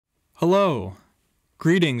Hello!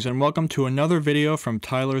 Greetings and welcome to another video from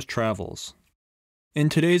Tyler's Travels. In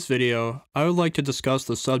today's video, I would like to discuss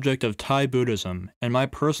the subject of Thai Buddhism and my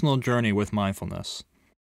personal journey with mindfulness,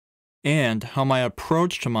 and how my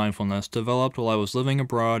approach to mindfulness developed while I was living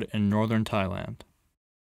abroad in northern Thailand.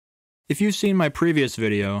 If you've seen my previous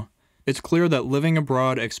video, it's clear that living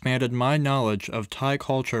abroad expanded my knowledge of Thai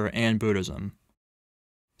culture and Buddhism.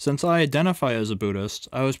 Since I identify as a Buddhist,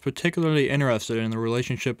 I was particularly interested in the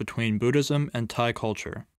relationship between Buddhism and Thai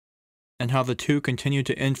culture, and how the two continue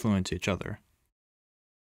to influence each other.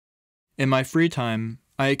 In my free time,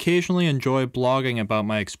 I occasionally enjoy blogging about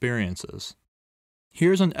my experiences.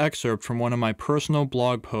 Here's an excerpt from one of my personal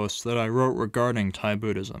blog posts that I wrote regarding Thai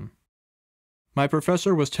Buddhism. My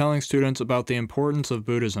professor was telling students about the importance of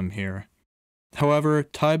Buddhism here. However,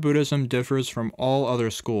 Thai Buddhism differs from all other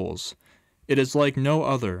schools. It is like no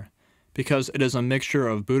other, because it is a mixture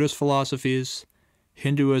of Buddhist philosophies,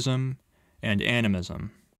 Hinduism, and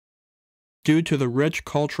animism. Due to the rich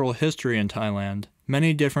cultural history in Thailand,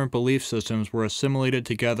 many different belief systems were assimilated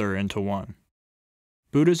together into one.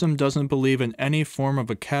 Buddhism doesn't believe in any form of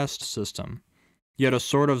a caste system, yet a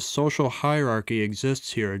sort of social hierarchy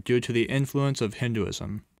exists here due to the influence of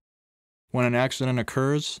Hinduism. When an accident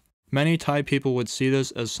occurs, many Thai people would see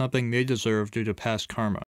this as something they deserve due to past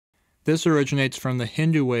karma. This originates from the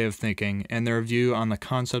Hindu way of thinking and their view on the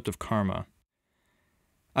concept of karma.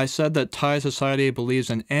 I said that Thai society believes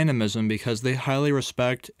in animism because they highly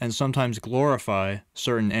respect and sometimes glorify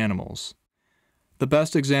certain animals. The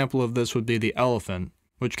best example of this would be the elephant,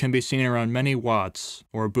 which can be seen around many Wats,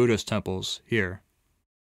 or Buddhist temples, here.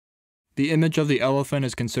 The image of the elephant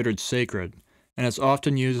is considered sacred, and is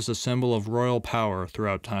often used as a symbol of royal power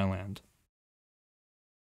throughout Thailand.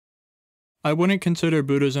 I wouldn't consider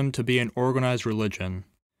Buddhism to be an organized religion.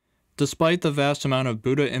 Despite the vast amount of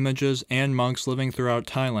Buddha images and monks living throughout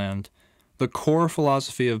Thailand, the core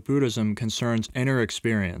philosophy of Buddhism concerns inner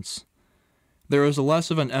experience. There is less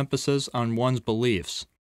of an emphasis on one's beliefs,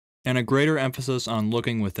 and a greater emphasis on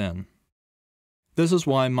looking within. This is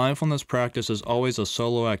why mindfulness practice is always a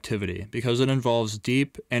solo activity, because it involves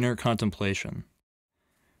deep inner contemplation.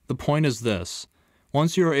 The point is this: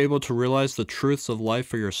 once you are able to realize the truths of life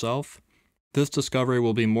for yourself, this discovery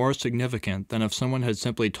will be more significant than if someone had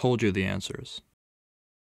simply told you the answers.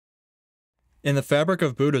 In the fabric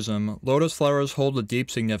of Buddhism, lotus flowers hold a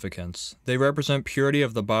deep significance. They represent purity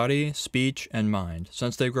of the body, speech, and mind,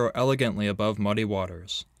 since they grow elegantly above muddy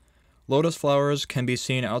waters. Lotus flowers can be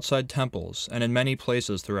seen outside temples and in many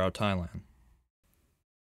places throughout Thailand.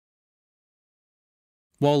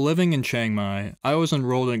 While living in Chiang Mai, I was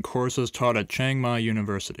enrolled in courses taught at Chiang Mai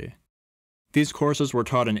University. These courses were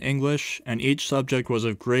taught in English, and each subject was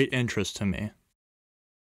of great interest to me.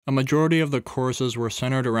 A majority of the courses were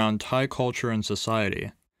centered around Thai culture and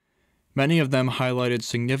society. Many of them highlighted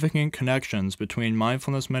significant connections between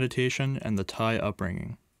mindfulness meditation and the Thai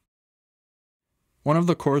upbringing. One of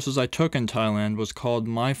the courses I took in Thailand was called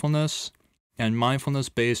Mindfulness and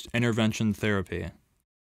Mindfulness-Based Intervention Therapy.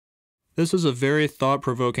 This is a very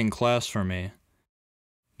thought-provoking class for me.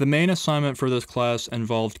 The main assignment for this class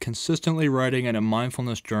involved consistently writing in a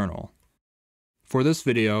mindfulness journal. For this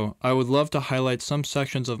video, I would love to highlight some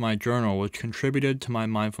sections of my journal which contributed to my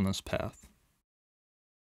mindfulness path.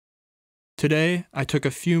 Today, I took a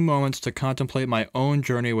few moments to contemplate my own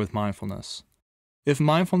journey with mindfulness. If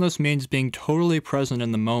mindfulness means being totally present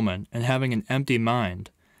in the moment and having an empty mind,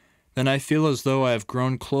 then I feel as though I have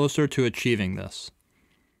grown closer to achieving this.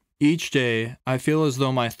 Each day, I feel as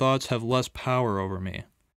though my thoughts have less power over me.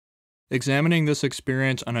 Examining this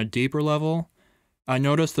experience on a deeper level, I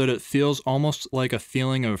notice that it feels almost like a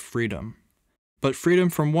feeling of freedom. But freedom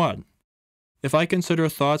from what? If I consider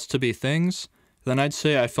thoughts to be things, then I'd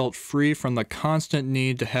say I felt free from the constant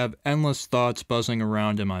need to have endless thoughts buzzing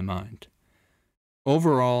around in my mind.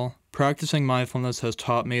 Overall, practicing mindfulness has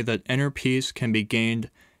taught me that inner peace can be gained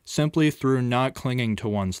simply through not clinging to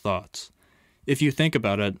one's thoughts. If you think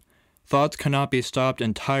about it, thoughts cannot be stopped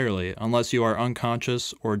entirely unless you are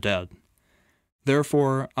unconscious or dead.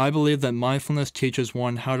 Therefore, I believe that mindfulness teaches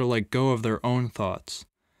one how to let go of their own thoughts.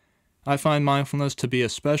 I find mindfulness to be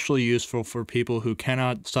especially useful for people who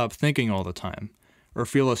cannot stop thinking all the time, or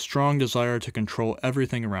feel a strong desire to control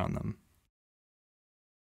everything around them.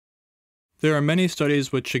 There are many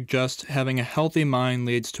studies which suggest having a healthy mind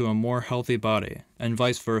leads to a more healthy body, and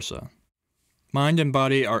vice versa. Mind and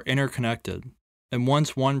body are interconnected, and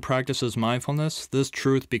once one practices mindfulness, this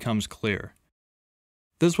truth becomes clear.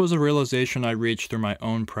 This was a realization I reached through my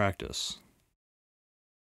own practice.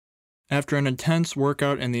 After an intense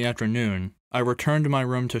workout in the afternoon, I returned to my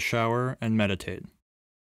room to shower and meditate.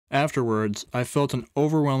 Afterwards, I felt an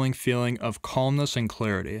overwhelming feeling of calmness and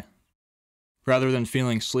clarity. Rather than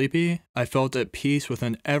feeling sleepy, I felt at peace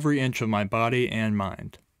within every inch of my body and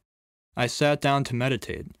mind. I sat down to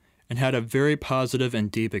meditate and had a very positive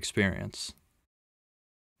and deep experience.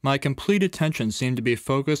 My complete attention seemed to be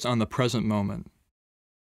focused on the present moment,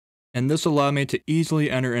 and this allowed me to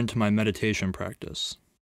easily enter into my meditation practice.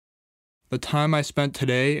 The time I spent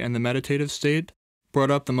today in the meditative state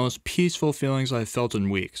brought up the most peaceful feelings I've felt in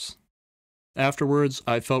weeks. Afterwards,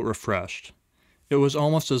 I felt refreshed. It was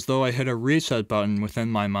almost as though I hit a reset button within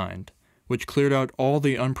my mind, which cleared out all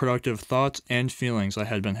the unproductive thoughts and feelings I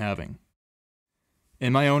had been having.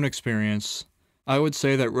 In my own experience, I would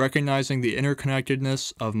say that recognizing the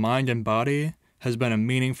interconnectedness of mind and body has been a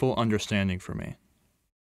meaningful understanding for me.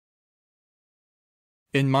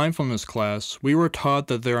 In mindfulness class, we were taught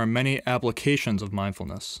that there are many applications of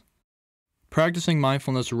mindfulness. Practicing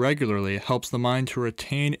mindfulness regularly helps the mind to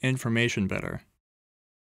retain information better.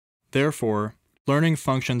 Therefore, learning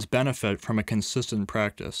functions benefit from a consistent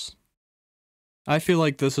practice. I feel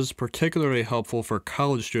like this is particularly helpful for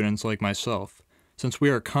college students like myself, since we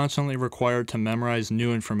are constantly required to memorize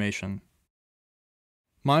new information.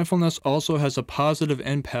 Mindfulness also has a positive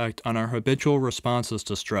impact on our habitual responses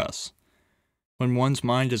to stress. When one's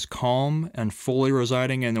mind is calm and fully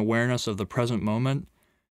residing in awareness of the present moment,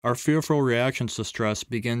 our fearful reactions to stress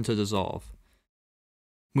begin to dissolve.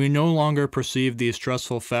 We no longer perceive these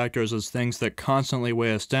stressful factors as things that constantly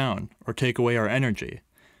weigh us down or take away our energy.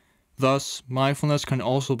 Thus, mindfulness can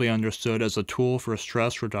also be understood as a tool for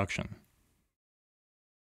stress reduction.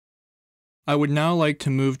 I would now like to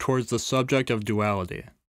move towards the subject of duality.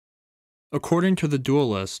 According to the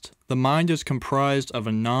dualist, the mind is comprised of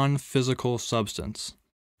a non-physical substance.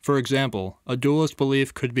 For example, a dualist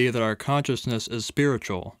belief could be that our consciousness is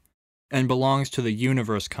spiritual and belongs to the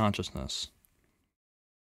universe consciousness.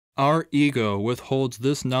 Our ego withholds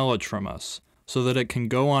this knowledge from us so that it can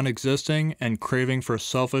go on existing and craving for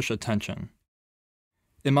selfish attention.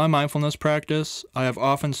 In my mindfulness practice, I have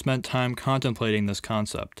often spent time contemplating this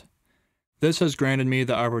concept. This has granted me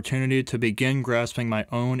the opportunity to begin grasping my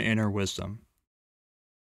own inner wisdom.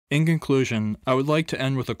 In conclusion, I would like to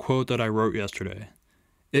end with a quote that I wrote yesterday.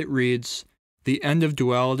 It reads, "The end of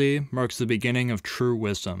duality marks the beginning of true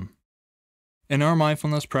wisdom." In our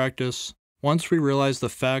mindfulness practice, once we realize the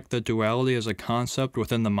fact that duality is a concept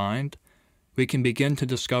within the mind, we can begin to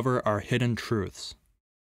discover our hidden truths.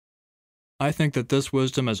 I think that this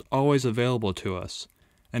wisdom is always available to us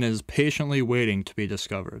and is patiently waiting to be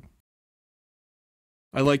discovered.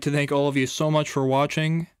 I'd like to thank all of you so much for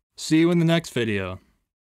watching. See you in the next video.